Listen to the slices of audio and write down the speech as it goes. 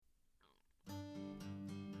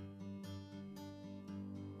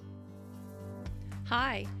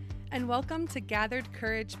Hi, and welcome to Gathered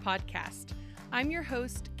Courage Podcast. I'm your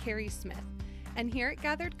host, Carrie Smith, and here at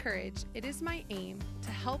Gathered Courage, it is my aim to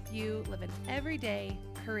help you live an everyday,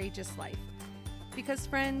 courageous life. Because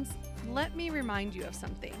friends, let me remind you of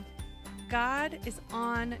something. God is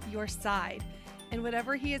on your side, and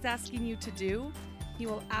whatever He is asking you to do, He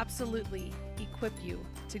will absolutely equip you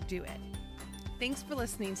to do it. Thanks for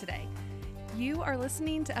listening today. You are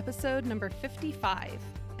listening to episode number 55,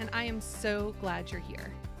 and I am so glad you're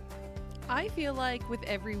here. I feel like with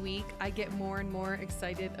every week, I get more and more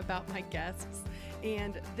excited about my guests,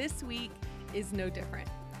 and this week is no different.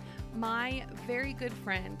 My very good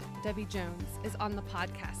friend, Debbie Jones, is on the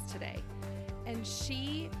podcast today, and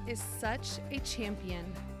she is such a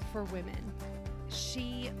champion for women.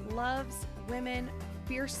 She loves women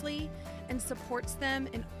fiercely and supports them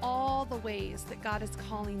in all the ways that God is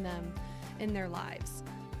calling them in their lives.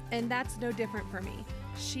 And that's no different for me.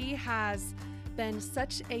 She has been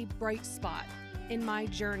such a bright spot in my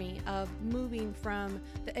journey of moving from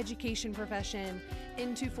the education profession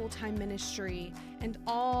into full-time ministry and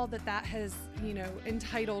all that has,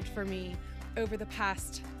 entitled for me over the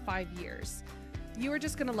past 5 years. You are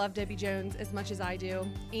just going to love Debbie Jones as much as I do,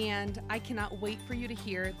 and I cannot wait for you to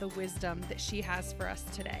hear the wisdom that she has for us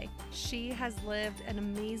today. She has lived an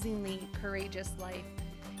amazingly courageous life,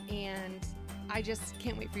 and I just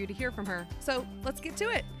can't wait for you to hear from her. So let's get to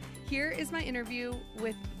it. Here is my interview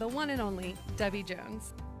with the one and only Debbie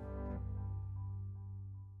Jones.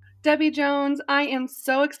 Debbie Jones, I am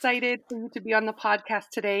so excited for you to be on the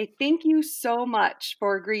podcast today. Thank you so much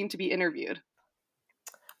for agreeing to be interviewed.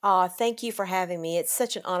 Thank you for having me. It's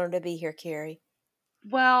such an honor to be here, Carrie.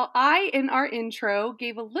 Well, I, in our intro,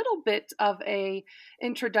 gave a little bit of a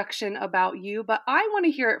introduction about you, but I want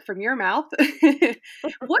to hear it from your mouth.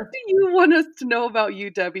 What do you want us to know about you,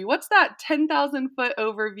 Debbie? What's that 10,000-foot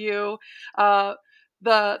overview?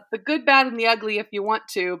 The good, bad, and the ugly if you want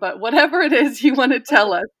to, but whatever it is you want to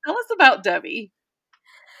tell us about Debbie.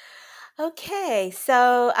 Okay,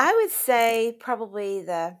 so I would say probably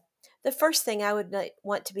the first thing I would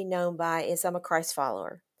want to be known by is I'm a Christ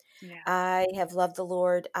follower. Yeah. I have loved the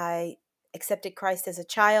Lord. I accepted Christ as a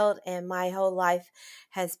child, and my whole life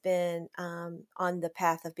has been on the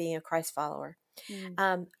path of being a Christ follower.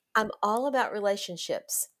 I'm all about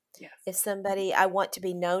relationships. Yes. If somebody, I want to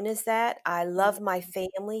be known as that. I love my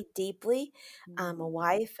family deeply. I'm a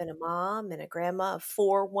wife and a mom and a grandma of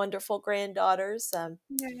 4 wonderful granddaughters.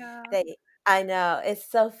 Yeah. I know, it's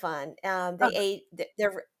so fun.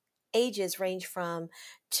 Their ages range from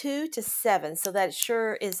 2 to 7, so that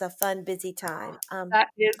sure is a fun, busy time. That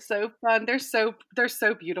is so fun. They're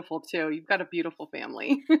so beautiful too. You've got a beautiful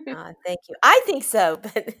family. Thank you. I think so,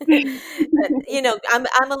 but,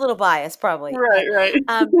 I'm a little biased probably. Right.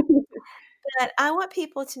 But I want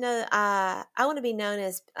people to know, I want to be known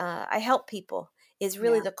as, I help people is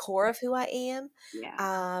really Yeah. the core of who I am.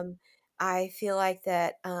 Yeah. I feel like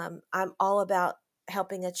that I'm all about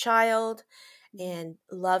helping a child and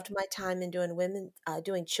loved my time in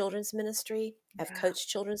doing children's ministry. I've coached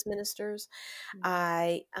children's ministers.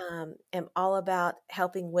 I am all about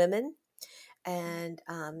helping women, and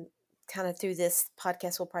kind of through this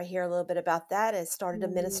podcast, we'll probably hear a little bit about that. I started a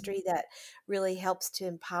ministry that really helps to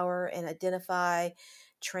empower and identify,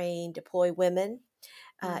 train, deploy women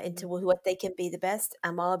into what they can be the best.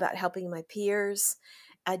 I'm all about helping my peers.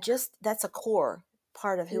 That's a core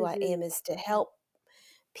part of who I am, is to help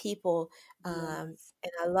people. And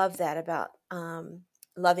I love that about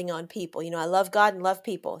loving on people. I love God and love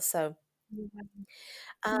people. So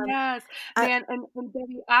Yes, I, man, and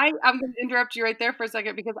Debbie, I'm going to interrupt you right there for a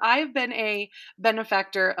second because I've been a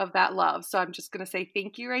benefactor of that love. So I'm just going to say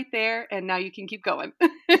thank you right there, and now you can keep going.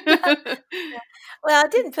 well, I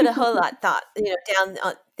didn't put a whole lot thought, down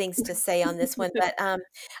on things to say on this one, but I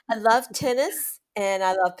love tennis and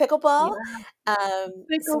I love pickleball. Yeah,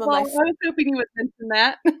 Some of pickleball. my I was hoping you would mention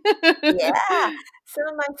that. Yeah, some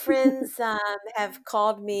of my friends have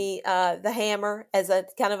called me the Hammer as a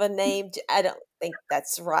kind of a name. I don't think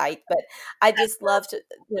that's right, but I just love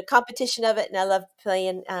competition of it, and I love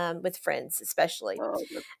playing with friends, especially. Oh,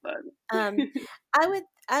 that's fun. Um,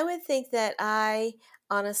 I would think that I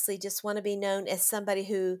honestly just want to be known as somebody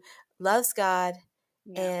who loves God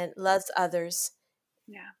Yeah, and loves others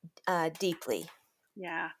deeply.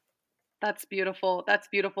 yeah. That's beautiful. That's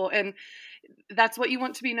beautiful. And that's what you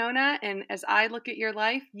want to be known at. And as I look at your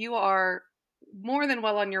life, you are more than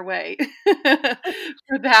well on your way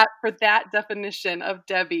for that definition of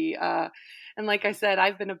Debbie. And like I said,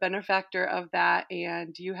 I've been a benefactor of that,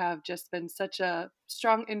 and you have just been such a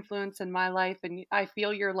strong influence in my life, and I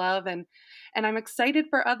feel your love, and I'm excited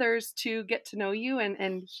for others to get to know you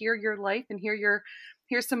and hear your life and hear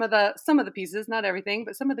some of the pieces, not everything,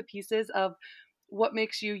 but some of the pieces of what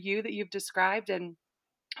makes you you that you've described, and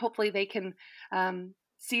hopefully they can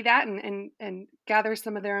see that and gather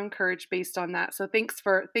some of their own courage based on that. So thanks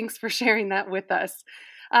for sharing that with us.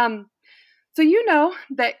 Um, so you know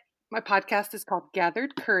that my podcast is called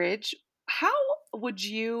Gathered Courage. How would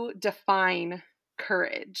you define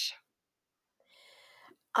courage?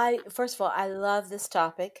 I first of all, I love this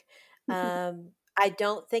topic. I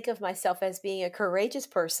don't think of myself as being a courageous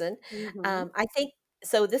person. Hmm. I think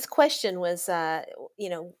so. This question was, you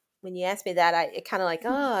know, when you asked me that, I it kind of like,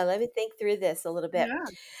 oh, let me think through this a little bit. Yeah.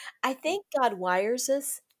 I think God wires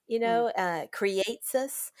us, Mm, creates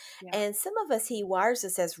us. yeah. And some of us, He wires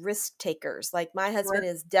us as risk takers. Like my husband Right.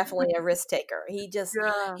 is definitely a risk taker.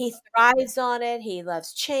 Yeah. He thrives on it. He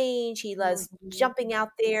loves change. He loves Mhm. jumping out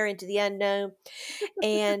there into the unknown.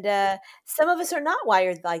 And some of us are not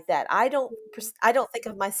wired like that. I don't think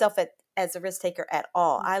of myself as a risk taker at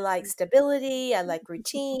all. I like stability. I like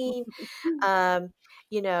routine. Um,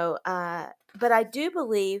 you know, but I do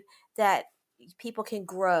believe that people can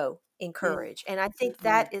grow in Mm, courage, and I think mhm.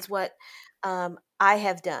 that is what I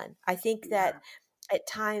have done. I think that Yeah. at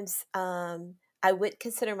times I would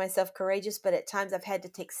consider myself courageous, but at times I've had to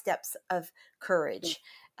take steps of Sure. courage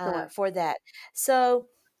Sure. for that. So.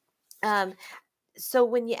 Um, so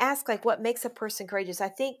when you ask like what makes a person courageous, I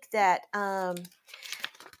think that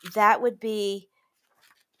that would be,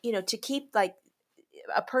 to keep like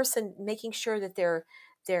a person making sure that their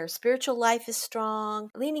spiritual life is strong,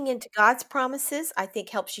 leaning into God's promises, I think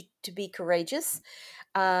helps you to be courageous.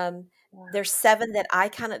 Um, Yeah. there's seven that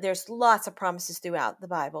there's lots of promises throughout the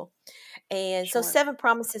Bible. And so Sure. seven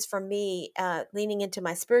promises for me, leaning into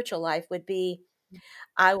my spiritual life would be,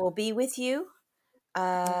 I will be with you.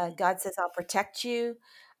 Mm, God says, I'll protect you.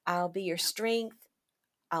 I'll be your yeah. strength.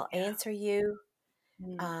 I'll Yeah. answer you.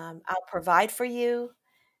 Mm, I'll provide for you.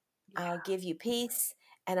 I'll yeah. give you peace.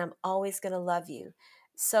 And I'm always going to love you.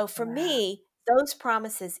 So for Yeah. me, those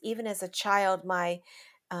promises, even as a child, my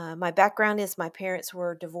background is my parents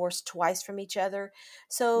were divorced twice from each other.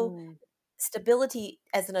 So Mm, stability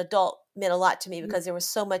as an adult meant a lot to me mm, because there was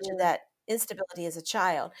so much of sure. that instability as a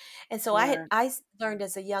child. And so Sure. learned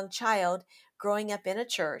as a young child growing up in a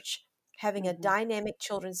church, having a Mhm. dynamic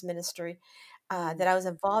children's ministry Mm, that I was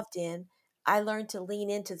involved in. I learned to lean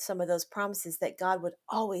into some of those promises that God would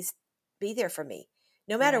always be there for me.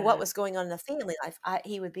 No matter what yeah. was going on in the family life,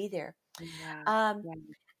 He would be there. Yeah. Um, Yeah.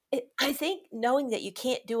 I think knowing that you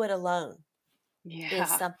can't do it alone is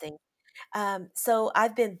Yeah. something. So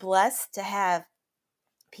I've been blessed to have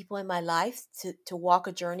people in my life to walk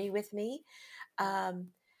a journey with me. Yeah.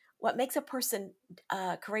 Um, what makes a person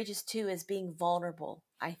courageous too is being vulnerable,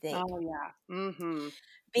 I think, Oh, yeah. Mhm.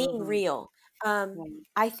 being Mhm. real. Right.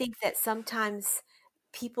 I think that sometimes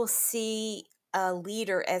people see a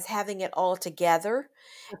leader as having it all together,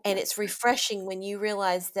 and it's refreshing when you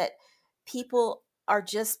realize that people are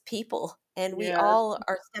just people. And we Yes. all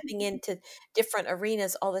are stepping into different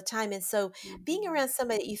arenas all the time. And so being Mhm. around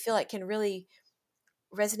somebody that you feel like can really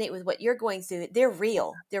resonate with what you're going through. They're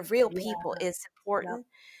real. They're real Yeah. people is Yep. important.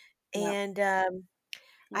 Yep. And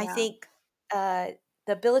I Yeah. think the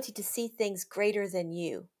ability to see things greater than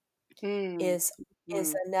you Mm. is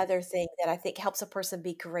Mm. another thing that I think helps a person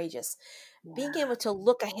be courageous. Being Yeah. able to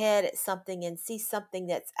look ahead at something and see something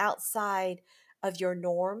that's outside of your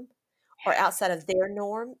norm or Yes. outside of their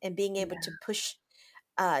norm, and being able Yeah. to push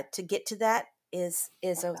to get to that is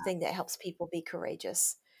Love a that. thing that helps people be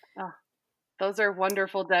courageous. Oh, those are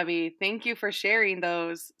wonderful, Debbie. Thank you for sharing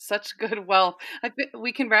those. Such good wealth. I think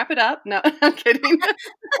we can wrap it up. No, I'm kidding.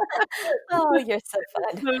 Oh, you're so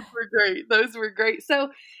fun. Those were great. Those were great.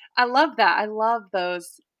 So I love that. I love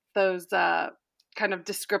those kind of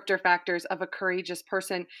descriptor factors of a courageous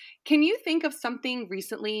person. Can you think of something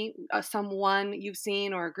recently, someone you've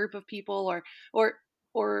seen, or a group of people, or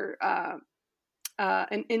or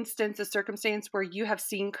an instance, a circumstance where you have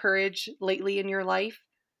seen courage lately in your life?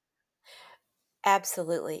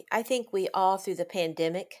 Absolutely. I think we all through the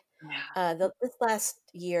pandemic, Yeah. this last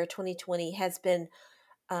year, 2020, has been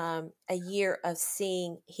a year of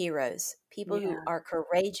seeing heroes, people who Yeah. are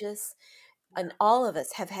courageous, and Yeah. all of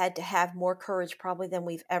us have had to have more courage probably than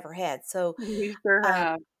we've ever had. So We sure um,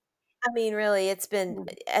 have. I mean, really, it's been, Mm.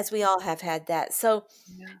 as we all have had that. So,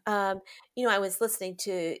 Yeah. um, I was listening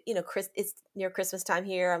to, it's near Christmas time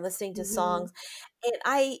here. I'm listening to Mhm. songs, and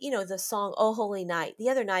the song "Oh Holy Night." The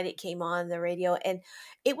other night it came on the radio, and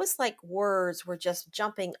it was like words were just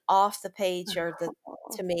jumping off the page, or the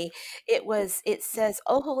Oh, to me, it says,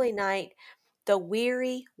 "Oh Holy Night, the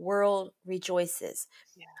weary world rejoices."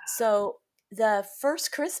 yeah, So the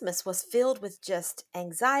first Christmas was filled with just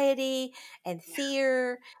anxiety and yeah,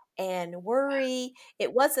 fear and worry.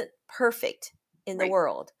 It wasn't perfect in the right,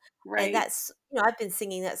 world. And right. that's, I've been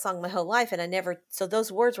singing that song my whole life, and so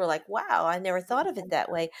those words were like, wow, I never thought of it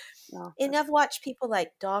that way. Oh, And that's I've watched people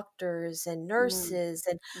like doctors and mm, nurses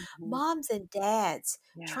and mhm, moms and dads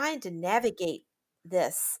yeah, trying to navigate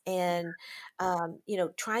this, and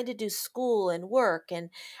trying to do school and work and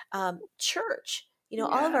church,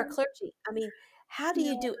 all of yeah, our clergy. I mean, how do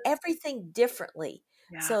you yeah, do everything differently?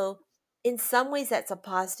 yeah, So in some ways that's a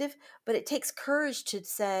positive, but it takes courage to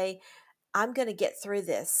say, I'm going to get through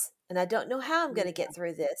this. And I don't know how I'm going to get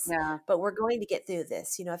through this, yeah, but we're going to get through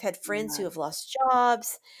this. I've had friends yeah, who have lost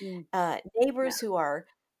jobs, mm, yeah, neighbors who are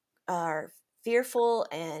fearful,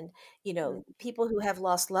 and mm, people who have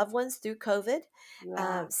lost loved ones through COVID.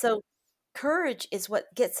 yeah, So courage is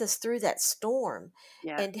what gets us through that storm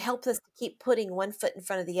yes. and helps us to keep putting one foot in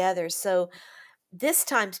front of the other. So this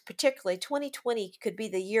time, particularly 2020, could be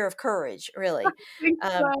the year of courage, really. Think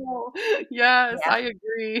Um, so. Yes, yeah. I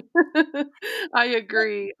agree. I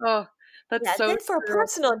agree. Oh, that's Yeah. so Then for a true.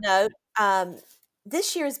 personal note,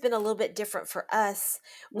 this year has been a little bit different for us.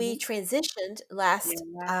 We Mhm. transitioned last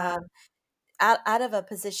Yeah. out of a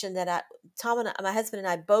position that my husband and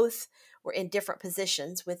I both were in different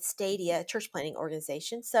positions with Stadia, a church planting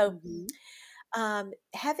organization. So Mhm.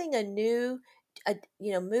 having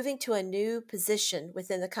moving to a new position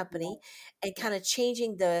within the Yeah, company, and yeah. kind of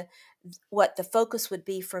changing what the focus would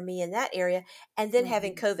be for me in that area, and then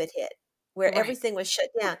having Mhm. COVID hit, where Right. everything was shut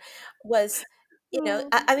down, was,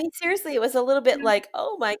 Oh, I mean, seriously, it was a little bit like,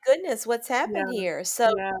 oh my goodness, what's yeah. happened here?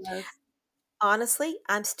 So Yes. honestly,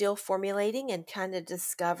 I'm still formulating and kind of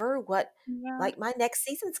discover what, Yeah. like, my next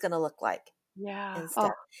season's going to look like Yeah. and Oh,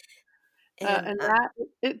 stuff. And and that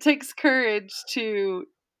it takes courage to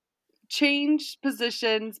change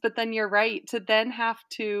positions, but then you're right, to then have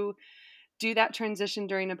to do that transition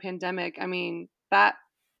during a pandemic. I mean, that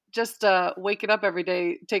just waking up every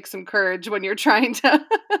day takes some courage when you're trying to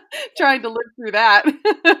trying to live through that.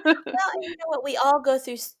 Well, and you know what? We all go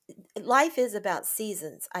through life is about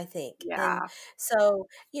seasons, I think. And Yeah. so,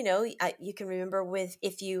 you can remember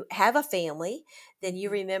if you have a family, then you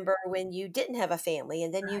Mhm. remember when you didn't have a family,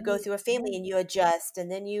 and then you go Right. through a family Right. and you adjust, and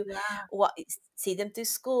then you Yeah. see them through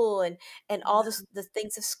school, and all Yeah. the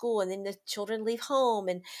things of school, and then the children leave home,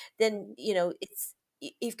 and then, Right.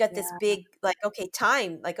 you've got this Yeah. big, like, okay,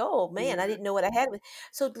 time, like, oh man, I Yeah. didn't know what I had with.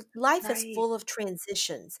 So life is Right. full of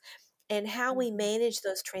transitions, and how we Mhm. manage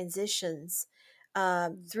those transitions,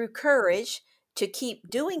 Mhm. through courage to keep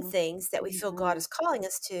doing Mhm. things that we feel God Mhm. is calling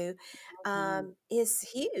us to, Mhm. is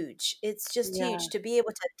huge. It's just Yeah. huge to be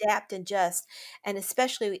able to adapt and adjust. And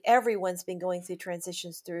especially everyone's been going through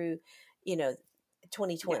transitions through, you know,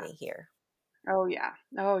 Yeah. 2020 here. Oh, yeah.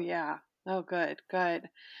 Oh, yeah. Oh, good. Good.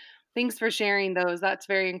 Thanks for sharing those. That's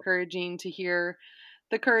very encouraging to hear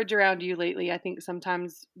the courage around you lately. I think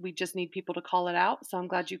sometimes we just need people to call it out. So I'm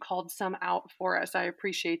glad you called some out for us. I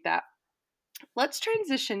appreciate that. Let's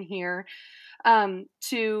transition here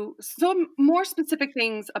to some more specific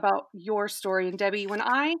things about your story. And Debbie, when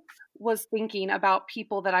I was thinking about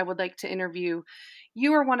people that I would like to interview,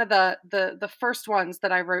 you were one of the first ones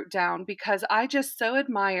that I wrote down because I just so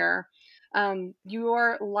admire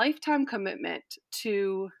your lifetime commitment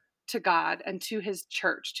to God and to His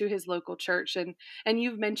church, to His local church, and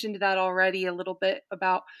you've mentioned that already a little bit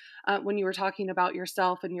about when you were talking about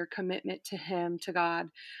yourself and your commitment to Him, to God,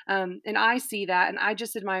 and I see that, and I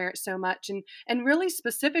just admire it so much, and really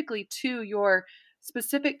specifically to your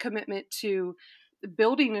specific commitment to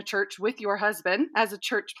building a church with your husband as a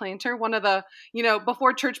church planter, one of the,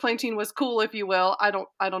 before church planting was cool, if you will. I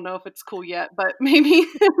don't know if it's cool yet, but maybe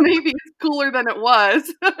maybe it's cooler than it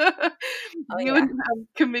was. Oh You yeah. and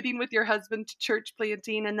committing with your husband to church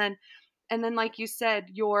planting, and then like you said,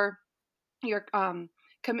 your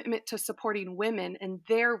commitment to supporting women and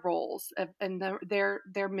their roles and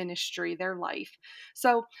their ministry, their life.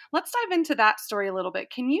 So let's dive into that story a little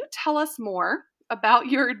bit. Can you tell us more about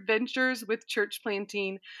your adventures with church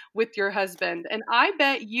planting with your husband? And I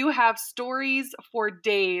bet you have stories for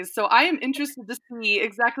days. So I am interested to see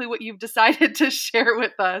exactly what you've decided to share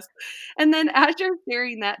with us. And then as you're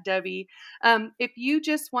sharing that, Debbie, if you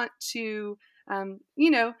just want to, um,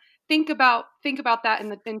 you know, think about that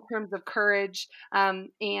in terms of courage.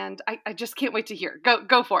 And I just can't wait to hear.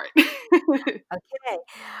 Go for it. Okay.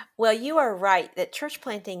 Well, you are right that church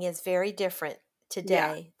planting is very different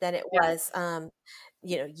Yeah. today than it Yeah. was,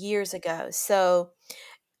 years ago. So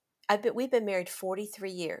we've been married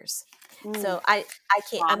 43 years. Mm, So I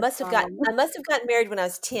can't, awesome. I must have gotten married when I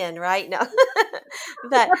was 10, right? No,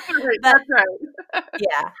 but, That's right. but That's right.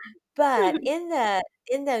 yeah, but in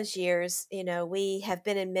those years, we have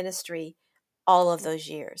been in ministry all of those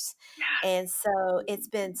years. Yes. And so it's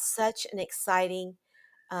been such an exciting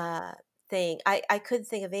uh thing. I couldn't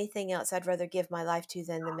think of anything else I'd rather give my life to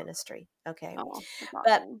than the ministry. Okay. Oh, that's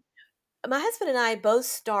But awesome. my husband and I both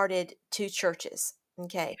started two churches.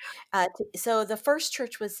 Okay. So the first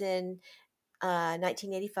church was in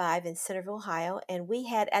 1985 in Centerville, Ohio, and we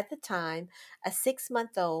had at the time a 6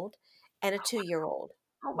 month old and a 2 year old.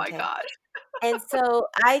 Oh my Okay. gosh. And so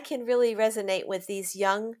I can really resonate with these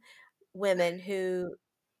young women who,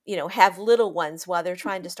 have little ones while they're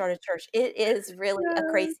trying to start a church. It is really a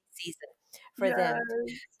Yes. crazy season for them.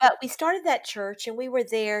 Yes. But we started that church and we were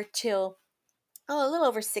there till a little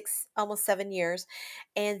over 6, almost 7 years.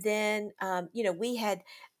 And then, we had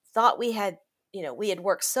thought we had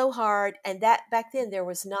worked so hard, and that back then there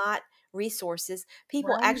was not resources.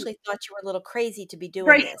 People Right. actually thought you were a little crazy to be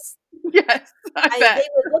doing Right. this. Yes, I They bet.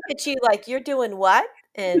 would look at you like, "You're doing what?"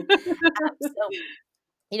 And so,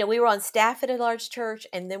 we were on staff at a large church,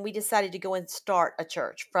 and then we decided to go and start a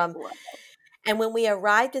church from. Wow. And when we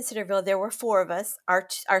arrived in Centerville, there were four of us: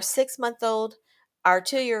 our 6 month old, our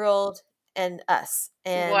 2 year old, and us.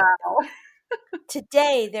 And Wow.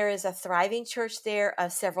 today, there is a thriving church there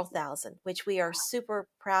of several thousand, which we are super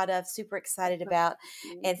proud of, super excited about,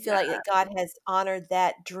 and feel Yeah. like that God has honored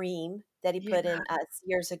that dream that He Yeah. put in us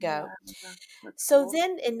years ago. Yeah. That's So cool.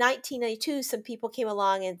 then in 1992, some people came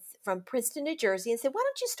along and from Princeton, New Jersey, and said, "Why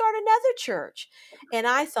don't you start another church?" And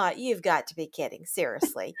I thought, "You've got to be kidding,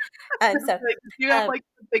 seriously." And so, Like, you have, um, like,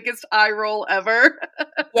 the biggest eye roll ever.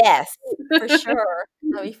 yes, for sure.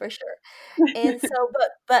 I mean, for sure. And so,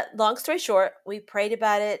 but long story short, we prayed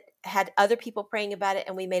about it, had other people praying about it,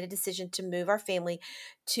 and we made a decision to move our family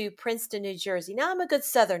to Princeton, New Jersey. Now I'm a good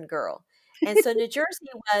Southern girl, and so New Jersey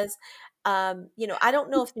was, I don't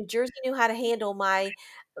know if New Jersey knew how to handle my,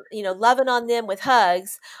 loving on them with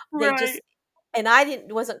hugs. They just Right. and I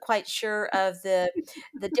wasn't quite sure of the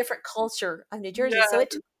different culture of New Jersey, so Yeah.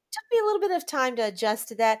 it took me a little bit of time to adjust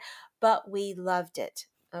to that, but we loved it.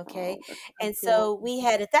 Okay, Oh, that's so and cool. so we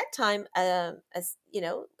had at that time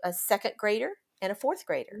a second grader and a fourth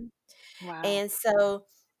grader, Mhm. Wow. and so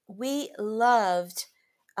we loved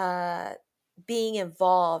uh, being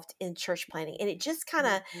involved in church planting, and it just kind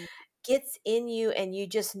of Mhm. gets in you and you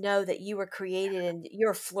just know that you were created and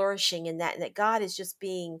you're flourishing in that and that God is just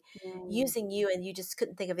being Mm. using you and you just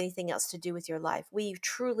couldn't think of anything else to do with your life. We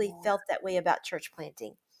truly Yeah. felt that way about church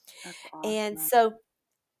planting. That's And awesome. so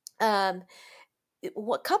um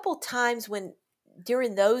what couple times when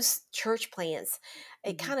during those church plants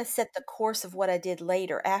it Mhm. kind of set the course of what I did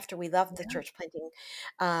later after we left the Yeah. church planting,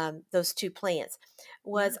 those two plants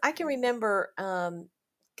Yeah. was I can remember,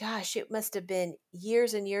 gosh, it must have been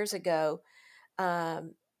years and years ago.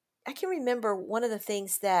 I can remember one of the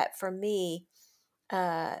things that for me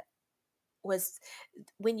uh, was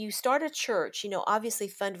when you start a church, obviously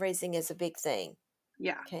fundraising is a big thing.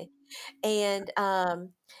 Yeah. Okay. And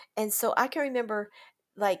so I can remember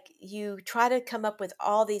like you try to come up with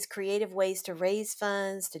all these creative ways to raise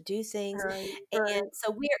funds, to do things. Right. And Right.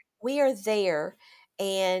 so we are there.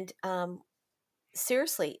 And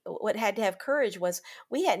seriously, what had to have courage was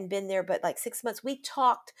we hadn't been there but like 6 months. We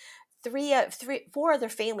talked four other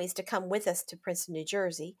families to come with us to Princeton, New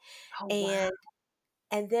Jersey, Oh, wow.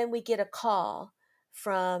 and then we get a call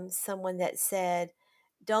from someone that said,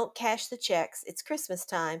 "Don't cash the checks. It's Christmas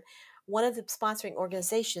time." One of the sponsoring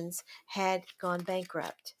organizations had gone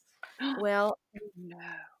bankrupt. Well, No.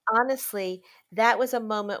 honestly, that was a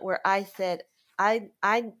moment where I said, I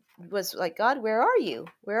was like, "God, where are you?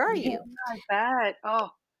 Where are Yeah, you?" I bet. Oh,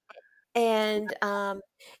 And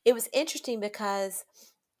it was interesting because,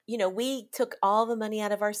 we took all the money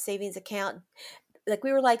out of our savings account. Like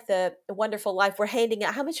we were like the Wonderful Life. We're handing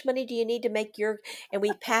out, how much money do you need to make your, and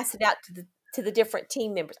we pass it out to the different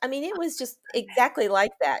team members. I mean, it was just exactly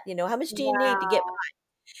like that. How much do you need to get,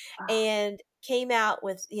 wow. Oh, and came out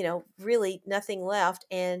with, really nothing left.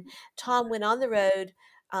 And Tom went on the road.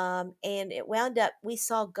 And it wound up, we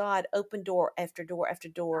saw God open door after door after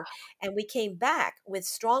door. And we came back with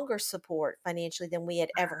stronger support financially than we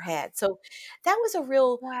had ever had. So that was a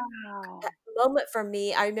real wow. moment for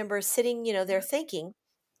me. I remember sitting, there thinking,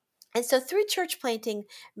 And so through church planting,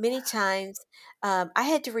 many times I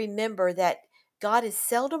had to remember that God is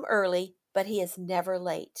seldom early, but He is never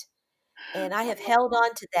late. And I have held Oh,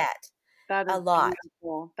 on to that that a is lot.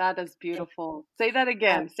 beautiful. That is And, beautiful. Say that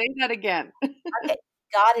uh, again. Say that again. okay,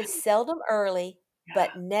 God is seldom early, Yeah.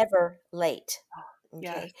 but never late. Oh, yes.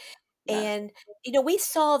 Okay. Yes. And, we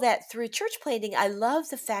saw that through church planting. I love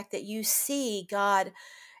the fact that you see God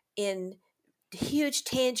in huge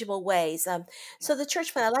tangible ways. So the Yeah.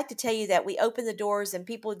 church plant, I like to tell you that we opened the doors and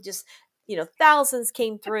people just, thousands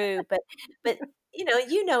came through. But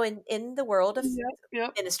in the world of Yep.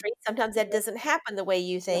 Yep. ministry, sometimes that Yep. doesn't happen the way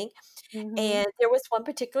you Yep. think. Mhm. And there was one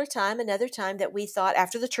particular time, another time that we thought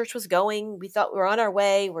after the church was going, we thought we were on our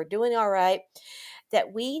way, we're doing all right,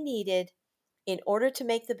 that we needed, in order to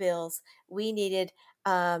make the bills, we needed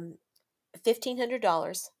um,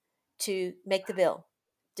 $1,500 to make the bill,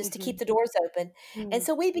 just to keep Mhm. the doors open. And Mm.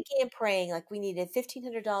 so we began praying like we needed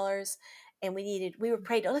 $1,500, and we were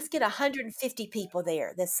praying, oh, let's get 150 people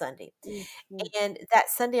there this Sunday. Mm. Mm. And that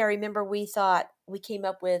Sunday, I remember we thought we came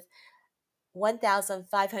up with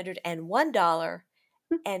 $1,501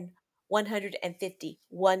 and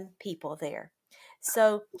 151 people there.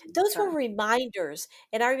 So those were Okay. reminders.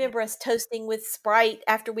 And I Yeah. remember us toasting with Sprite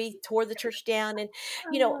after we tore the church down. And,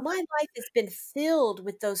 Oh, my life has been filled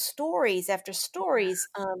with those stories after stories.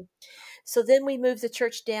 So then we moved the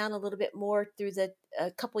church down a little bit more through the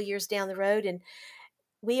a couple years down the road. And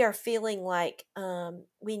we are feeling like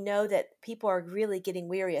we know that people are really getting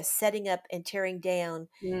weary of setting up and tearing down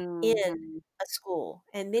in mhm. a school.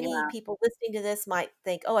 And Yeah. many people listening to this might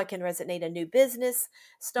think, oh, I can resonate a new business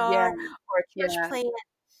Yeah. start or a church Yeah. plant.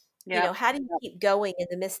 Yep. How do you Yep. keep going in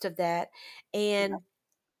the midst of that? Yep. And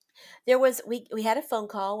we had a phone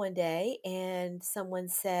call one day, and someone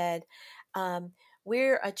said,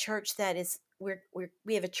 we're a church that is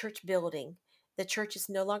we have a church building. The church is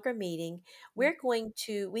no longer meeting.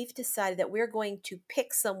 Mm. We've decided that we're going to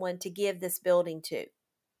pick someone to give this building to.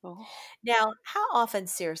 Oh. Now, how often,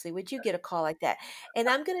 seriously, would you get a call like that? And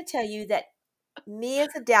I'm going to tell you that me as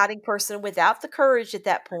a doubting person without the courage at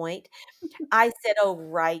that point, I said, "Oh,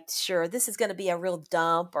 right, sure. This is going to be a real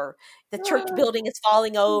dump, or the church Ah, building is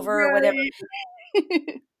falling over, or whatever."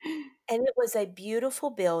 right. And it was a beautiful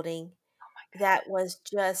building that was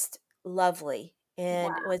just lovely and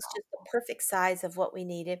Wow. was just the perfect size of what we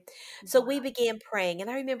needed. So we Wow. began praying. And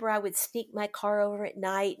I remember I would sneak my car over at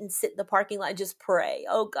night and sit in the parking lot and just pray.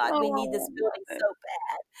 Oh God, we need Oh, this I building love it. so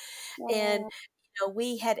bad. And Oh,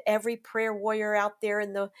 we had every prayer warrior out there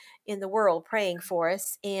in the world praying for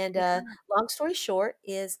us. And yeah. long story short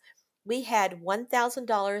is we had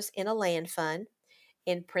 $1,000 in a land fund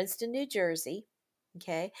in Princeton, New Jersey.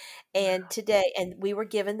 Okay. Wow. And we were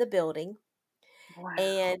given the building. Wow.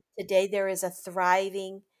 And today there is a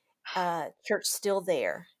thriving church still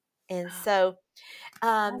there. And so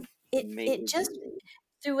That's it just amazing.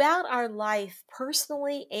 throughout our life,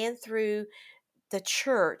 personally and through the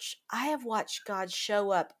church, I have watched God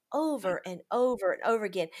show up over and over and over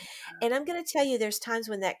again. And I'm going to tell you, there's times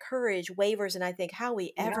when that courage wavers, and I think, how are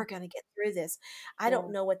we Yeah. ever going to get through this? I don't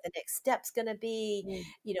Yeah. know what the next step's going to be. Mm.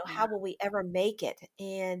 How Yeah. will we ever make it?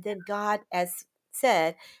 And then God, as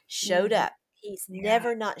said, showed Mhm. up. He's Yeah.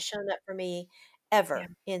 never not shown up for me Yeah.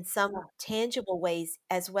 ever in Yeah. some tangible ways,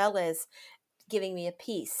 as well as giving me a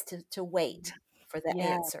peace to wait for the Yeah.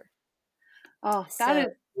 answer. Oh, that is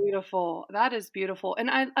So, beautiful. That is beautiful. And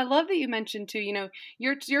I love that you mentioned too,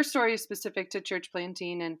 your story is specific to church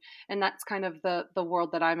planting and that's kind of the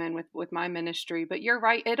world that I'm in with my ministry. But you're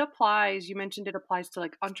right, it applies. You mentioned it applies to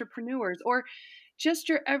like entrepreneurs or just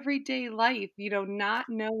your everyday life, not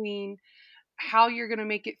knowing how you're going to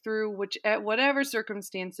make it through which at whatever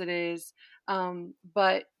circumstance it is.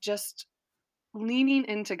 But just leaning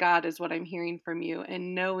into God is what I'm hearing from you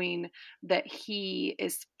and knowing that he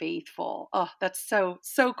is faithful. Oh, that's so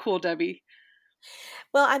so cool, Debbie.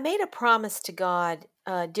 well, I made a promise to God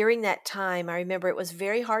during that time. I remember it was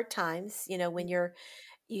very hard times. When you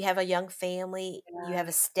have a young family, you have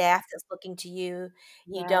a Yes. staff that's looking to you.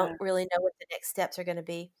 You don't Yeah. really know what the next steps are going to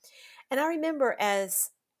be. And I remember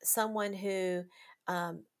as someone who,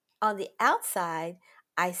 um, on the outside,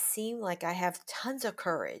 I seem like I have tons of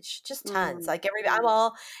courage, just tons. Mm, Like I'm mm.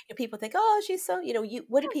 all, people think, oh, she's so,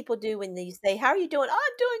 what do people do when you say, how are you doing? Oh,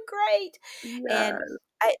 I'm doing great. And Yes.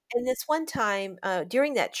 and this one time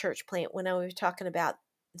during that church plant, when I was talking about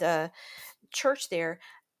the church there,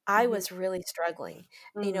 I Mhm. was really struggling.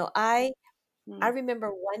 You Mm, know, I mm, remember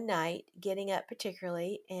one night getting up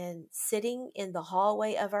particularly and sitting in the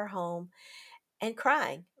hallway of our home and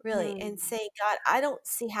crying, really, and mm. saying, God, I don't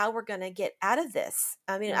see how we're going to get out of this.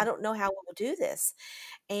 I mean, I Mm, don't know how we'll do this.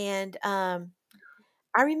 And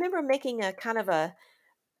I remember making a kind of a,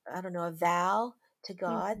 I don't know, a vow to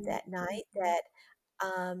God Mhm. that night Mhm. that,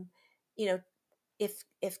 um, you know,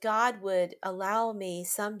 if God would allow me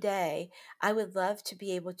someday, I would love to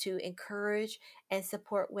be able to encourage and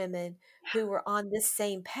support women who were on this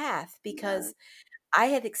same path, Yeah. because I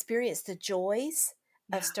had experienced the joys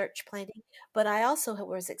of Yeah. church planting, but I also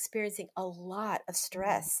was experiencing a lot of Mm.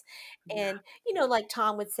 stress. Yeah. And, like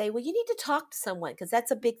Tom would say, well, you need to talk to someone because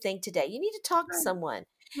that's a big thing today. You need to talk to Right. someone.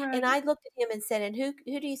 And Right. I looked at him and said, and who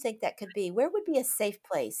do you think that could be? Where would be a safe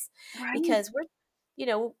place? Right. Because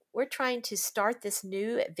we're trying to start this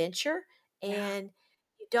new adventure, Yeah. and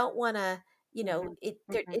you don't want to, Mhm. it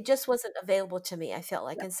Mhm. just wasn't available to me, I felt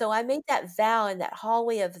like. Yeah. And so I made that vow in that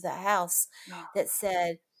hallway of the house Oh, that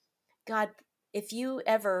said, God, if you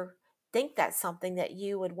ever think that's something that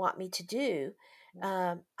you would want me to do,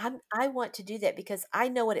 yeah. I want to do that because I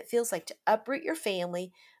know what it feels like to uproot your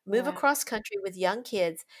family, move Yeah. across country with young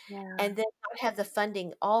kids, Yeah. and then not have the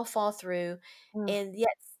funding all fall through, Mm. and yet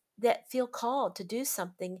that feel called to do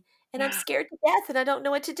something, and I'm Yeah. scared to death and I don't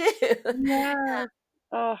know what to do. Yeah.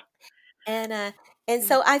 Oh. And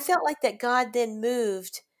so I felt like that God then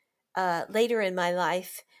moved later in my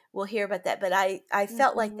life. We'll hear about that, but I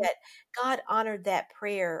felt like Mhm. that God honored that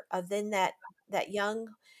prayer of then that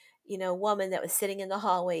young, woman that was sitting in the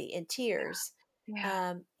hallway in tears. Yeah.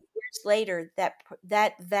 Years later,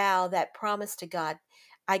 that vow, that promise to God,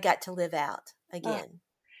 I got to live out Oh. again.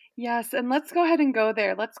 Yes, and let's go ahead and go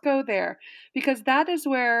there. Let's go there because that is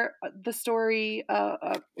where the story,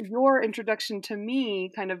 your introduction to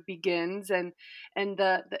me, kind of begins, and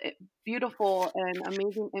the beautiful and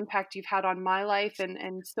amazing impact you've had on my life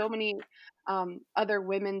and so many other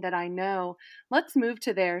women that I know. Let's move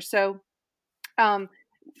to there. So, um,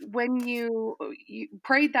 when you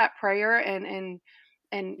prayed that prayer and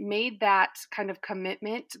made that kind of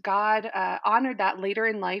commitment, God honored that later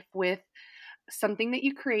in life with something that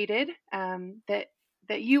you created,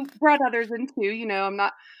 that you brought others into. I'm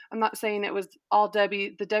not saying it was all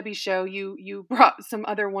the Debbie show. You brought some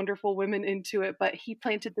other wonderful women into it, but he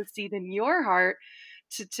planted the seed in your heart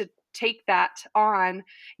to take that on.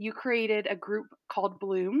 You created a group called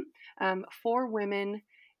Bloom, for women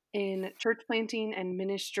in church planting and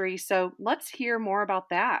ministry. So let's hear more about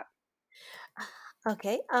that.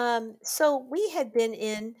 Okay. So we had been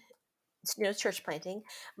in, church planting.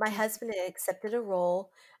 My Mhm. husband had accepted a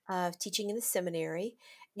role of teaching in the seminary,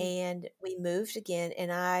 and we moved again.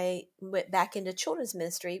 And I went back into children's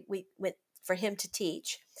ministry. We went for him to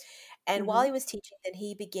teach, and while Mhm. he was teaching, then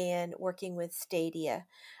he began working with Stadia,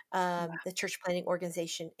 Yeah. the church planting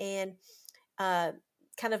organization, and uh,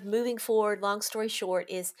 kind of moving forward. Long story short,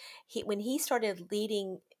 is when he started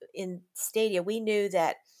leading in Stadia, we knew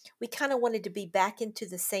that we kind of wanted to be back into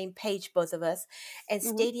the same page, both of us. And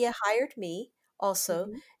Mhm. Stadia hired me also,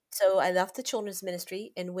 Mhm. so I left the children's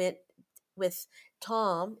ministry and went with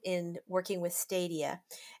Tom in working with Stadia.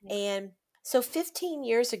 Yeah. And so 15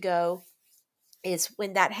 years ago is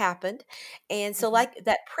when that happened. And so, Mhm. like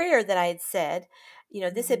that prayer that I had said,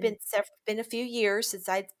 this had Mhm. been a few years since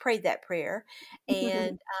I'd prayed that prayer.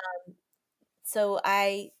 And so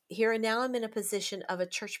I here and now I'm in a position of a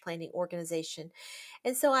church planting organization.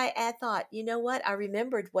 And so I thought, you know what? I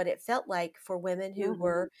remembered what it felt like for women who Mhm.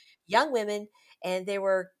 were young women, and they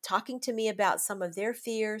were talking to me about some of their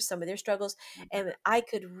fears, some of their struggles, and I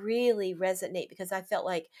could really resonate because I felt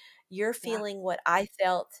like you're Yeah. feeling what I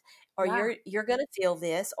felt, or Yeah. you're going to feel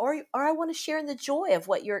this, or I want to share in the joy of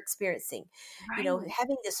what you're experiencing. Right.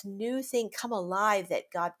 Having this new thing come alive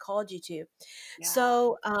that God called you to. Yeah.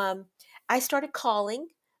 So, I started calling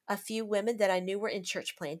a few women that I knew were in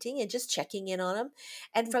church planting and just checking in on them.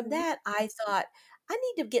 And from Mhm. that, I thought, I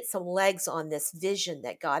need to get some legs on this vision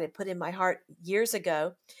that God had put in my heart years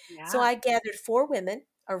ago. So Yeah. I gathered 4 women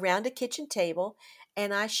around a kitchen table,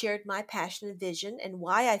 and I shared my passion and vision and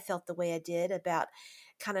why I felt the way I did about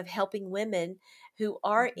kind of helping women who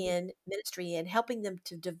are Mhm. in ministry and helping them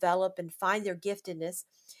to develop and find their giftedness.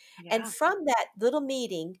 And Yeah. from that little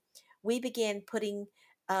meeting, we began putting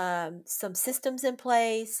some systems in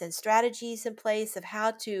place and strategies in place of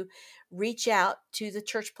how to reach out to the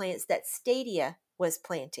church plants that Stadia was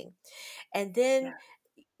planting. And then Yeah.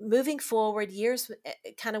 moving forward, years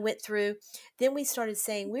kind of went through. Then we started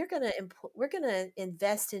saying we're going to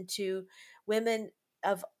invest into women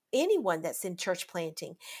of anyone that's in church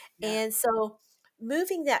planting. Yeah. And so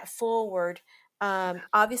moving that forward,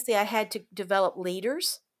 obviously I had to develop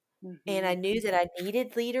leaders, and I Mhm. knew that I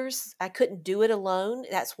needed leaders. I couldn't do it alone.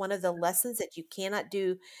 That's one of the lessons, that you cannot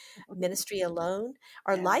do ministry alone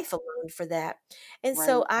or Yeah. life alone for that. And Right.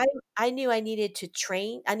 so I knew I needed to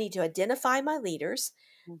train, I need to identify my leaders.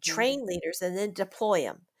 Mhm. train leaders, and then deploy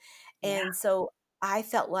them. Yeah. And so I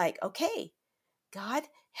felt like, okay, God,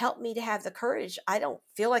 help me to have the courage. I don't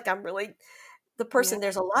feel like I'm really the Yeah. person.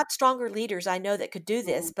 There's a lot stronger leaders I know that could do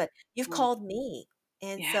this, but you've Mhm. called me.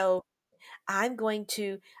 And Yeah. so I'm going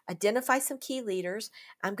to identify some key leaders.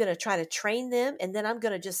 I'm going to try to train them, and then I'm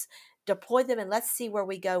going to just deploy them, and let's see where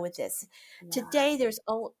we go with this. Yeah. Today,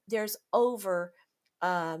 there's over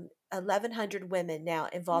 1,100 women now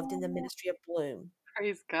involved in the Oh, ministry of Bloom.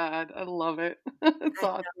 praise God. I love it. It's I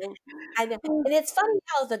awesome. I know, and it's funny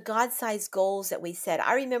how the God-sized goals that we set.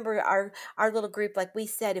 I remember our little group, like we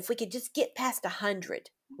said, if we could just get past 100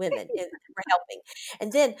 women and we're helping,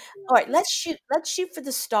 and then all right, let's shoot for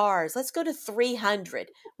the stars. Let's go to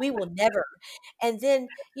 300. We will never. And then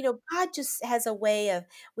God just has a way of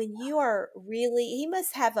when you are really, He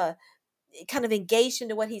must have a kind of engaged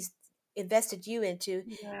into what He's invested you into.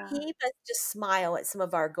 He Yeah. must just smile at some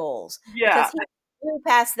of our goals because Yeah. He blew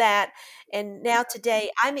past that. And now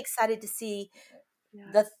today, I'm excited to see Yeah.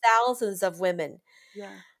 the thousands of women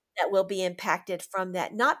Yeah. that will be impacted from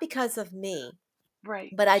that, not because of me,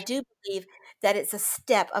 Right. but I do believe that it's a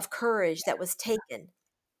step of courage that was taken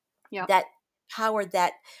Yeah. that powered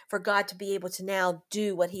that for God to be able to now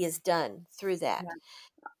do what He has done through that. Yeah.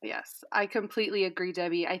 Yes, I completely agree,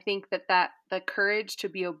 Debbie. I think that the courage to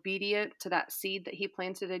be obedient to that seed that he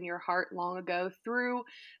planted in your heart long ago through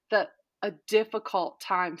the a difficult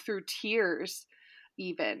time, through tears,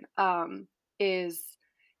 even, is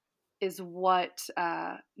what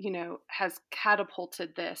has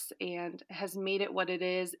catapulted this and has made it what it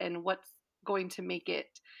is, and what's going to make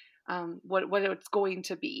it what it's going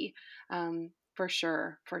to be, for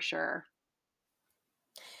sure, for sure.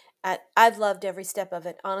 I've loved every step of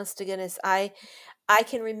it. Honest to goodness, I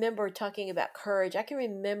can remember talking about courage. I can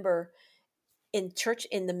remember in church,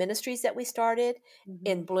 in the ministries that we started,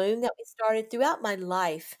 in Hmm. Bloom that we started, throughout my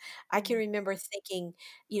life, I can Yeah. remember thinking,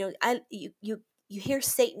 you hear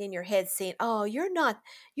Satan in your head saying, "Oh, you're not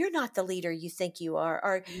the leader you think you are,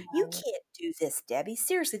 or you Yeah. can't do this, Debbie.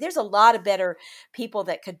 Seriously, there's a lot of better people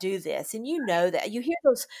that could do this." And you know that. You hear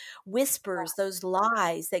those whispers, those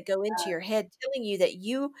lies that go into your head telling you that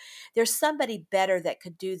there's somebody better that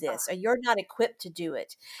could do this, or you're not equipped to do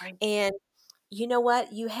it. Right. And you know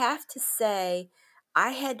what? You have to say,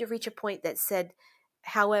 I had to reach a point that said,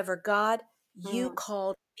 however, God, you Mm,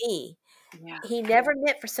 called me. yeah. He never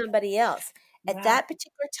meant for somebody else. At Yeah. that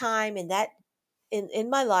particular time in that in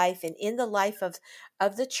my life and in the life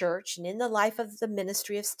of the church and in the life of the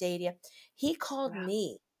ministry of Stadia, he called Yeah.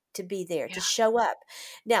 me to be there, to Yeah. show up.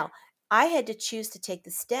 Now, I had to choose to take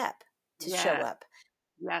the step to show Yes. up.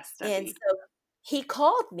 Yes, And Debbie. so he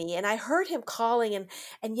called me and I heard him calling,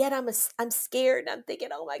 and yet I'm scared. I'm thinking,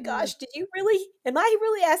 "Oh my Mm, gosh, did you really am I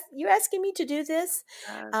really asking me to do this?"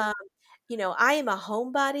 yes. Um, I am a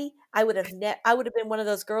homebody. I would have been one of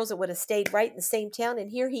those girls that would have stayed right in the same town, and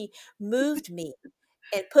here he moved me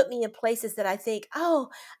and put me in places that I think, "Oh,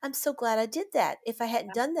 I'm so glad I did that. If I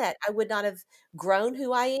hadn't Yeah. done that, I would not have grown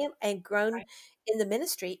who I am and grown Right. in the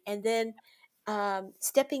ministry." And then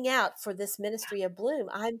stepping out for this ministry of Bloom,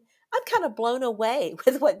 I'm kind of blown away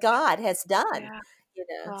with what God has done.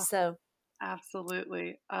 Yeah. Oh, So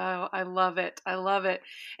absolutely. Oh, I love it. I love it.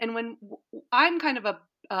 And I'm kind of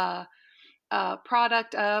a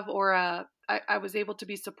product of, or I was able to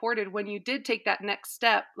be supported when you did take that next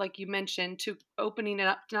step, like you mentioned, to opening it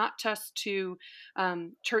up not just to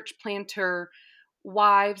church planter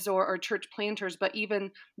wives or church planters, but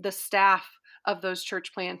even the staff of those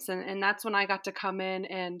church plants. And that's when I got to come in,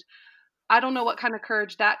 and I don't know what kind of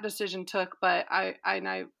courage that decision took, but I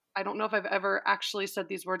don't know if I've ever actually said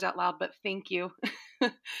these words out loud, but thank you.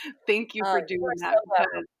 Thank you for you doing are that, so because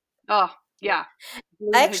welcome. oh Yeah. yeah.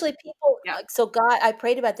 Bloom has Actually, people yeah. so God, I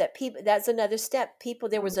prayed about that. People, that's another step. People,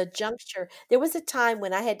 there Mm, was a juncture. There was a time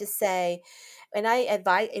when I had to say, and I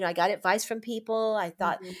advise, I got advice from people. I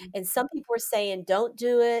thought, mhm, and some people were saying, "Don't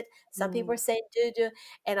do it." Some people mm, were saying, "Do."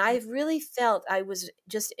 And I really felt I was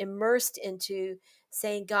just immersed into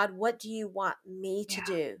saying, "God, what do you want me to yeah.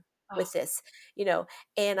 do Oh, with this?" You know,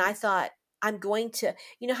 and yeah. I thought, I'm going to,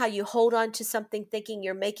 how you hold on to something thinking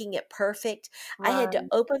you're making it perfect. I had to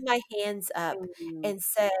Right. open my hands up Mm, and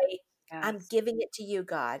say, I'm yes. giving it to you,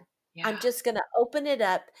 God. I'm Yeah. just going to open it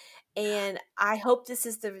up, and I hope this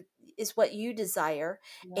is what you desire,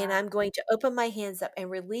 and Yeah. I'm going to open my hands up and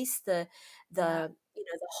release the Yeah.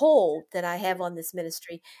 the hold that I Yeah. have on this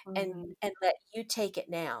ministry, and Mhm, let you take it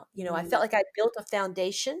now. I felt mm, like I built a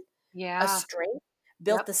foundation, a yeah. strength,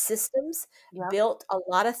 built Yep. the systems, Yep. built a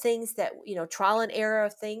lot of things that, trial and error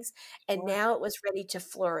of things. And Sure. now it was ready to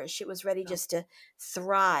flourish. It was ready Yep. just to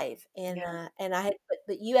thrive. And, Yeah. and I had,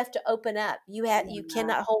 but you have to open up. You Yeah.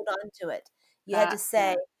 cannot hold on to it. You had to Yeah.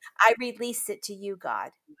 say, I release it to you,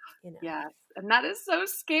 God, you know. Yes. And that is so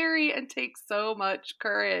scary and takes so much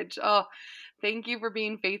courage. Oh, thank you for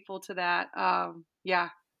being faithful to that. Yeah,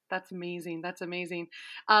 that's amazing. That's amazing.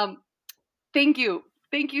 Um, thank you.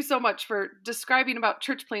 Thank you so much for describing about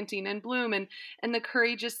church planting and Bloom and the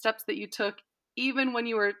courageous steps that you took even when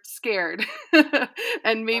you were scared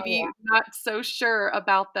and Oh maybe yeah. not so sure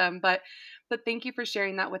about them, but thank you for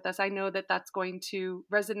sharing that with us. I know that that's going to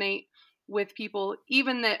resonate with people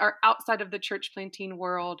even that are outside of the church planting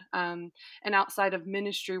world, and outside of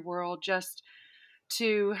ministry world, just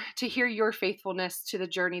to hear your faithfulness to the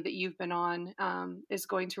journey that you've been on, is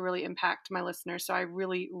going to really impact my listeners. So I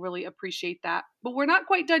really, really appreciate that. But we're not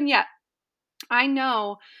quite done yet. I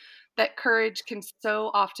know that courage can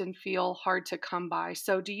so often feel hard to come by.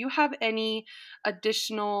 So do you have any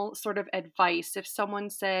additional sort of advice if someone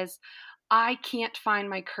says, I can't find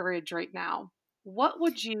my courage right now? What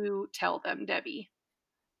would you tell them, Debbie?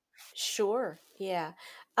 Sure. Yeah.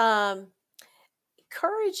 Um,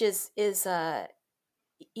 Courage is there's a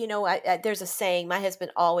saying my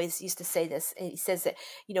husband always used to say this, and he says that,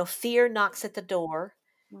 fear knocks at the door,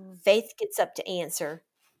 Mm. faith gets up to answer,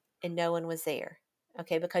 and no one was there.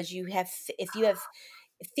 Okay, because if you have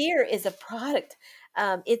fear is a product,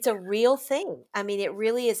 it's a real thing. I mean, it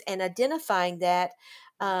really is, and identifying that,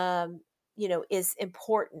 um, is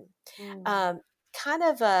important. Mm. um, Kind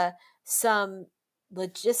of some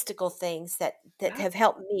logistical things that Yeah, have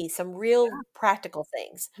helped me, some real practical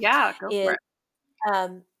things, yeah, go for is it.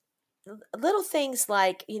 um, little things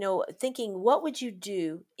like, thinking, what would you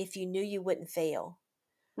do if you knew you wouldn't fail?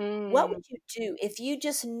 What Mm. would you do if you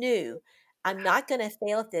just knew, I'm not going to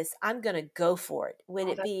fail at this, I'm going to go for it? Would Oh,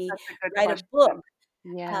 it that's be such a good write a book? question.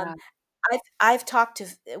 Yeah. um, I've talked to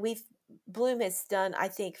we've Bloom has done, I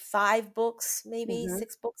think, 5 books, maybe Mhm.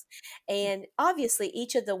 6 books, and obviously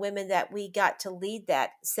each of the women that we got to lead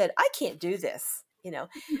that said, "I can't do this," you know.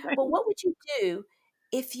 Well, what would you do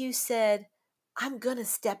if you said, "I'm gonna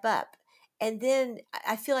step up?" And then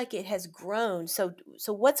I feel like it has grown. So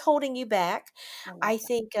what's holding you back? I love I that.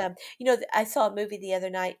 think, I saw a movie the other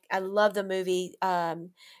night. I love the movie,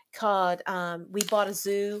 called, We Bought a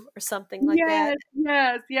Zoo or something like that. Yes,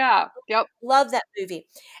 yes, yeah. Yep. Love that movie.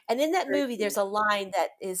 And in that Very movie, cool. there's a line that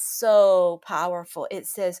is so powerful. It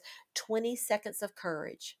says, 20 seconds of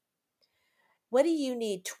courage. What do you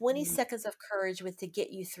need 20 Mm. seconds of courage with to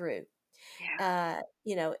get you through? Yeah.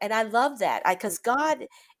 And I love that, because God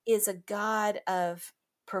is a God of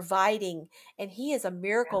providing, and He is a Yeah.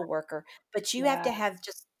 miracle worker. But you have Yeah. to have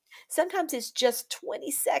just, sometimes it's just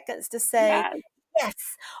 20 seconds to say Yes. yes,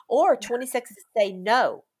 or Yeah. 20 seconds to say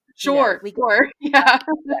no. Sure, We sure. Yeah.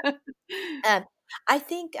 Um, I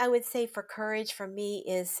think I would say for courage for me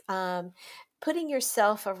is, putting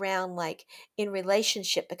yourself around, like, in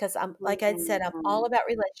relationship, because like I said, I'm Mhm. all about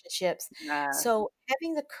relationships. Yes. So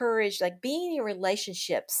having the courage, like being in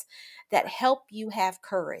relationships that help you have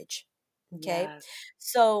courage. Okay. Yes.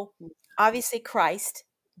 So Mm. obviously Christ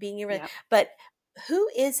being Yep. but who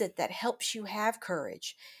is it that helps you have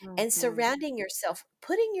courage? And Mhm. surrounding yourself,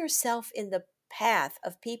 putting yourself in the path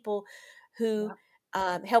of people who, Yep.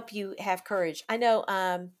 help you have courage. I know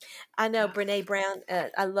Yeah. Brene Brown.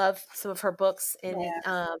 I love some of her books, and Yeah.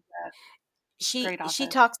 Yeah. she Great she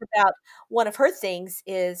author. talks about, one of her things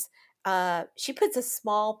is, she puts a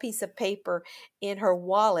small piece of paper in her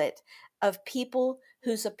wallet of people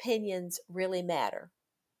whose opinions really matter.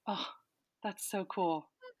 Oh, that's so cool.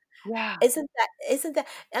 Yeah. Isn't that,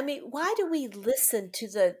 I mean, why do we listen to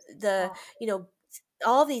the Oh,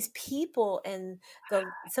 all these people, and the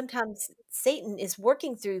sometimes Satan is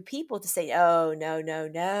working through people to say, "Oh, no, no,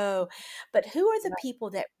 no." But who are the yeah. people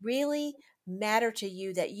that really matter to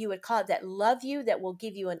you, that you would call, that love you, that will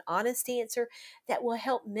give you an honest answer, that will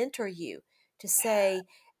help mentor you to say,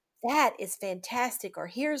 that is fantastic, or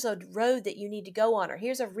here's a road that you need to go on, or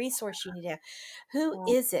here's a resource you need to have. Who Oh,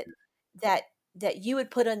 is it that you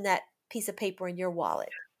would put on that piece of paper in your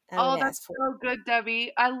wallet, oh, would that's ask for? so good,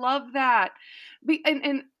 Debbie. I love that.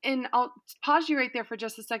 And I'll pause you right there for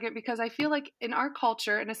just a second because I feel like in our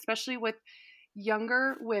culture, and especially with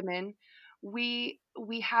younger women, we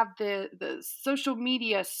have the social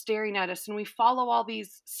media staring at us, and we follow all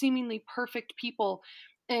these seemingly perfect people,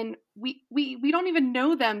 and we don't even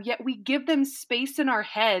know them, yet we give them space in our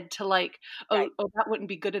head to like, oh, Right, oh, that wouldn't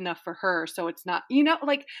be good enough for her, so it's not,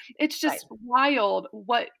 like, it's right. just wild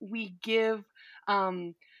what we give,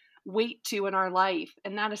 um weight to in our life.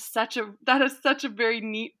 And that is such a very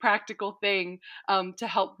neat practical thing, to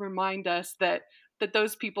help remind us that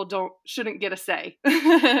those people shouldn't get a say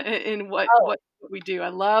in Oh, what we do. I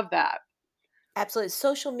love that. absolutely.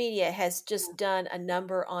 Social media has just done a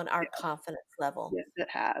number on our confidence level. Yes, it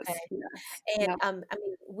has. Okay. Yes. And Yep. I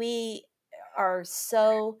mean, we are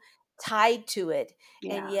so tied to it,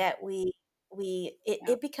 and Yeah. yet Yep.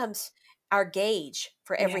 it becomes our gauge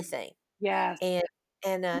for Yeah. everything. Yes.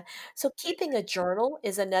 And so keeping a journal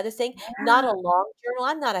is another thing. Not a Yeah. long journal.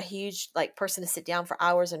 I'm not a huge like person to sit down for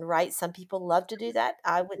hours and write. Some people love to do that.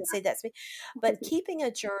 I wouldn't say that's me. But keeping a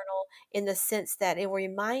journal in the sense that it will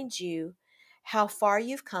remind you how far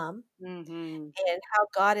you've come Mhm. and how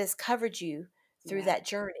God has covered you through Yeah. that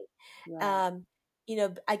journey. Yeah. Um,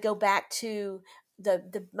 I go back to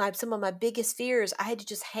some of my biggest fears. I had to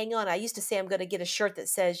just hang on. I used to say I'm going to get a shirt that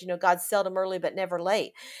says, God's seldom early but never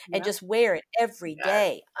late, and Yep. just wear it every Yes.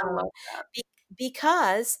 day. I love that. Be-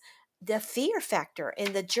 because the fear factor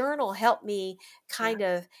in the journal helped me Yeah. kind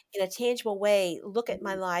of, in a tangible way, look at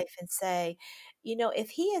my Mhm. life and say, if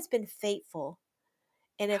He has been faithful,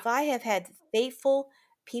 and if I have had faithful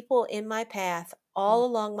people in my path Mm. all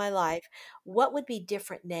along my life, what would be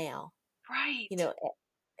different now? You Right. know,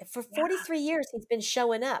 for Yeah. 43 years he's been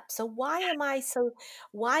showing up. So why am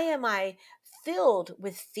I filled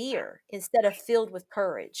with fear instead of filled with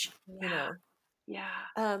courage, you Yeah. know? Yeah.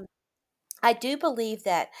 Um I do believe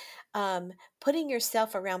that putting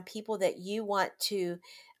yourself around people that you want to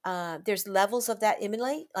there's levels of that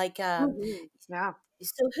emulate like Mhm. Yeah.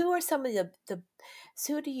 so who are some of the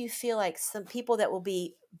so who do you feel like some people that will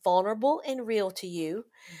be vulnerable and real to you,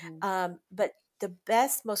 Mhm. but the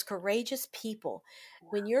best, most courageous people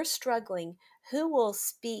when Yeah. you're struggling, who will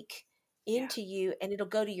speak Yeah. into you and it'll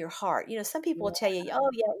go to your heart? Some people will Yeah. tell you, oh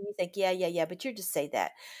yeah, and you think, yeah, yeah, yeah, but you just say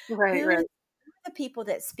that. Right, Who right. are the people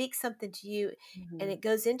that speak something to you and Mhm. it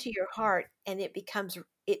goes into your heart and it becomes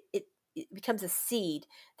a seed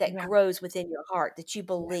that Yeah. grows within your heart that you Yeah.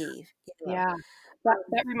 believe, Yeah. That Um,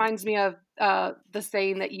 that reminds me of, the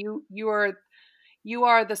saying that you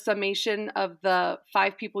are the summation of the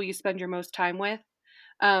 5 people you spend your most time with,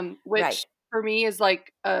 right. which for me is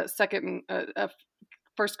like a second a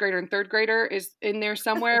first grader and third grader is in there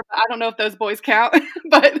somewhere, but I don't know if those boys count,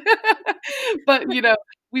 but but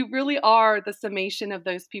we really are the summation of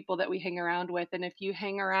those people that we hang around with, and if you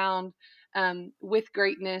hang around, with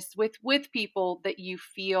greatness, with people that you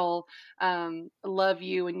feel, love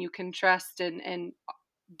you and you can trust and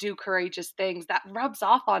do courageous things, that rubs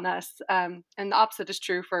off on us, and the opposite is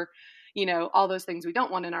true for, all those things we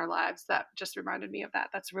don't want in our lives. That just reminded me of that.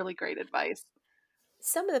 That's really great advice.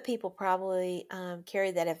 Some of the people probably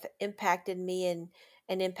Carrie, that have impacted me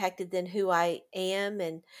and impacted then who I am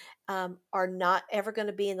and are not ever going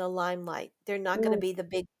to be in the limelight. They're not going to Mm,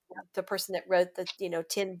 be the person that wrote the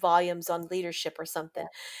 10 volumes on leadership or yeah, something.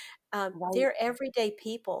 right. They're everyday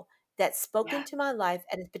people that spoke Yeah. into my life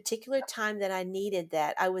at a particular time that I needed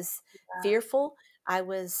that. I was Yeah. fearful, I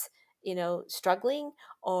was, struggling,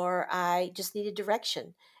 or I just needed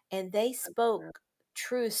direction. And they spoke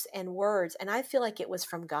truths and words. And I feel like it was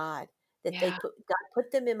from God that Yeah. God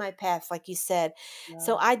put them in my path, like you said.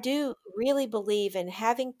 So Yeah. I do really believe in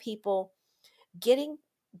having people getting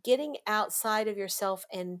getting outside of yourself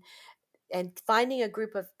and finding a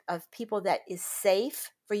group of people that is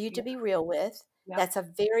safe for you to Yeah. be real with. Yep. That's a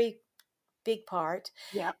very big part.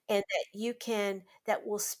 Yep. And that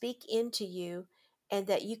will speak into you and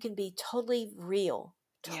that you can be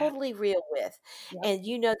Yeah. totally real with. Yep. And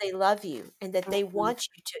they love you and that they Mhm. want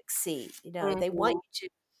you to exceed. They want Mhm. you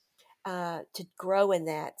to grow in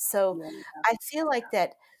that. So Yeah. I feel like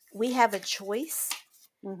that we have a choice,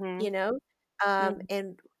 Mhm. you know, Mhm.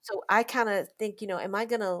 and so I kind of think, am I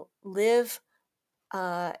going to live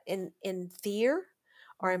in fear,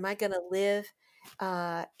 or Mhm. am I going to live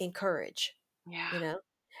in courage? Yeah. You know,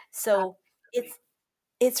 so Absolutely.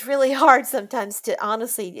 it's really hard sometimes to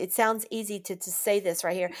honestly. It sounds easy to say this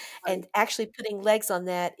right here, Right. and actually putting legs on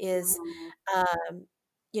that is, Mhm. um,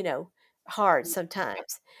 hard Mm.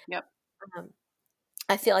 sometimes. Yep. Um,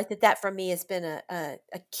 I feel like that for me has been a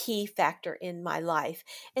key factor in my life,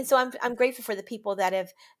 and so I'm grateful for the people that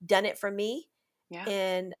have done it for me, Yeah.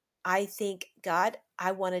 and I think, God,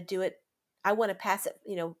 I want to do it. I want to pass it,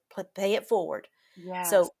 pay it forward. Yes.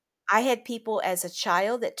 So I had people as a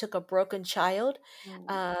child that took a broken child, Mm.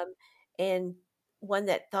 um, and one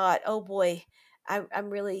that thought, oh boy, I'm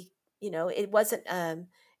really, it wasn't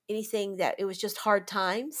anything that it was just hard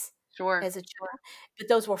times. Sure. as a child, but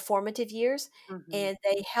those were formative years, Hmm. and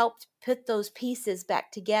they helped put those pieces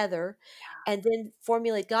back together and then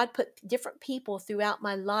formulate. God put different people throughout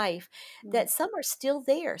my life Mm. that some are still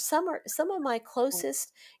there. Some of my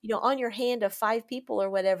closest, on your hand of 5 people or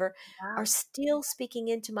whatever, are Yeah. still speaking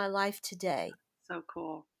into my life today. So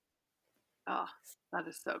cool. Oh, that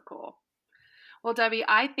is so cool. Well, Debbie,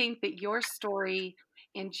 I think that your story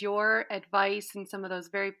and your advice and some of those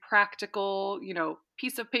very practical,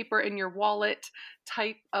 piece of paper in your wallet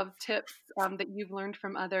type of tips that you've learned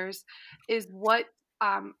from others is what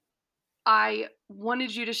um, I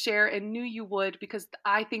wanted you to share and knew you would, because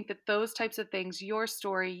I think that those types of things, your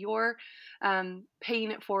story, your paying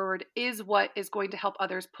it forward, is what is going to help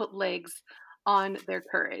others put legs on their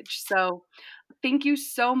courage. So, thank you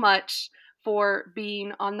so much for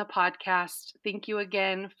being on the podcast. Thank you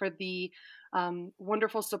again for the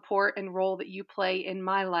wonderful support and role that you play in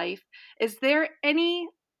my life. Is there any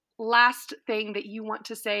last thing that you want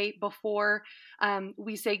to say before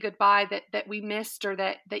we say goodbye that we missed, or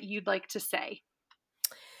that you'd like to say?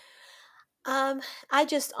 Um, I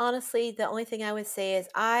just honestly, the only thing I would say is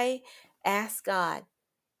I ask God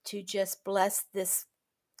to just bless this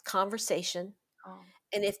conversation. Oh,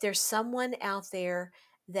 And if there's someone out there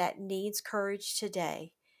that needs courage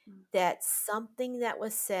today, mm, that something that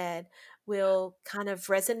was said will kind of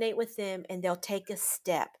resonate with them and they'll take a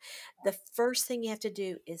step. The first thing you have to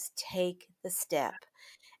do is take the step.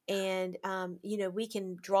 And, we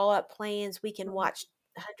can draw up plans, we can mm, watch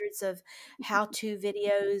hundreds of how to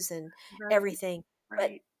videos and right, everything. But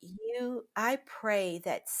right. I pray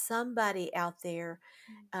that somebody out there,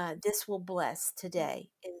 Mm, this will bless mm, today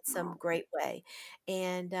in some oh, great way.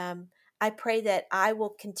 And I pray that I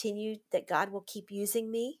will continue, that God will keep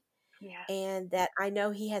using me, yes. and that I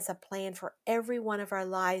know He has a plan for every one of our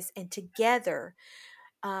lives. And together,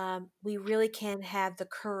 we really can have the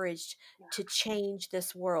courage Yeah. to change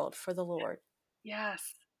this world for the Lord.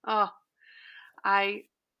 Yes. Oh, I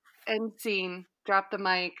end scene. Drop the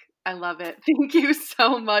mic. I love it. Thank you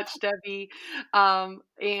so much, Debbie.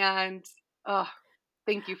 And oh,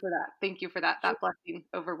 thank you for that. Thank you for that. You, That blessing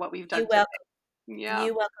over what we've you done today. welcome. Yeah.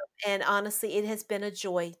 You welcome. And honestly, it has been a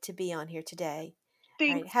joy to be on here today. All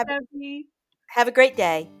right. Thanks, Debbie. Have a great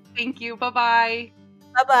day. Thank you. Bye bye.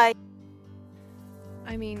 Bye bye.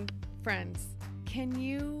 I mean, friends, can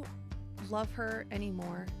you love her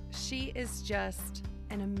anymore? She is just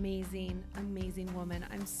an amazing, amazing woman.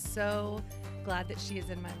 I'm so glad that she is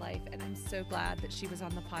in my life, and I'm so glad that she was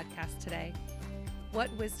on the podcast today. What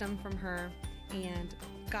wisdom from her, and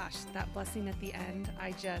gosh, that blessing at the end.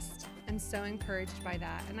 I just am so encouraged by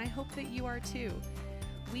that, and I hope that you are too.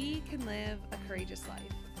 We can live a courageous life.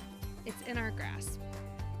 It's in our grasp.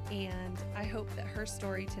 And I hope that her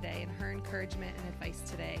story today and her encouragement and advice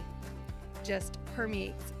today just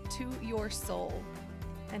permeates to your soul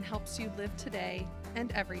and helps you live today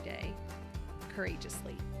and every day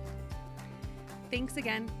courageously. Thanks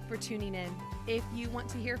again for tuning in. If you want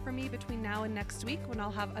to hear from me between now and next week, when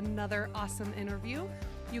I'll have another awesome interview,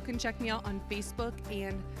 you can check me out on Facebook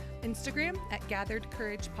and Instagram at Gathered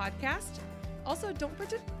Courage Podcast. Also, don't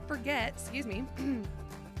forget,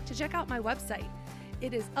 to check out my website.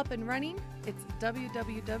 It is up and running. It's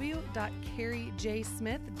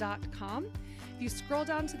www.carriejsmith.com. If you scroll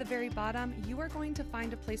down to the very bottom, you are going to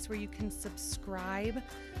find a place where you can subscribe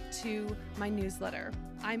to my newsletter.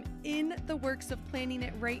 I'm in the works of planning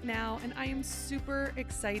it right now, and I am super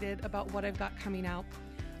excited about what I've got coming out.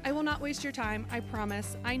 I will not waste your time, I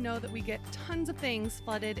promise. I know that we get tons of things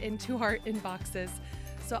flooded into our inboxes,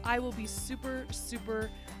 so I will be super, super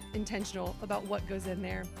intentional about what goes in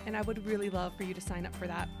there, and I would really love for you to sign up for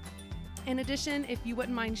that. In addition, if you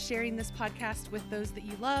wouldn't mind sharing this podcast with those that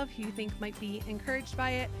you love, who you think might be encouraged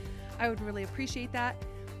by it, I would really appreciate that.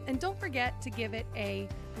 And don't forget to give it a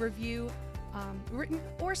review, written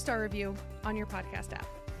or star review on your podcast app.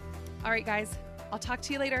 All right, guys, I'll talk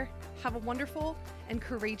to you later. Have a wonderful and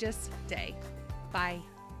courageous day. Bye.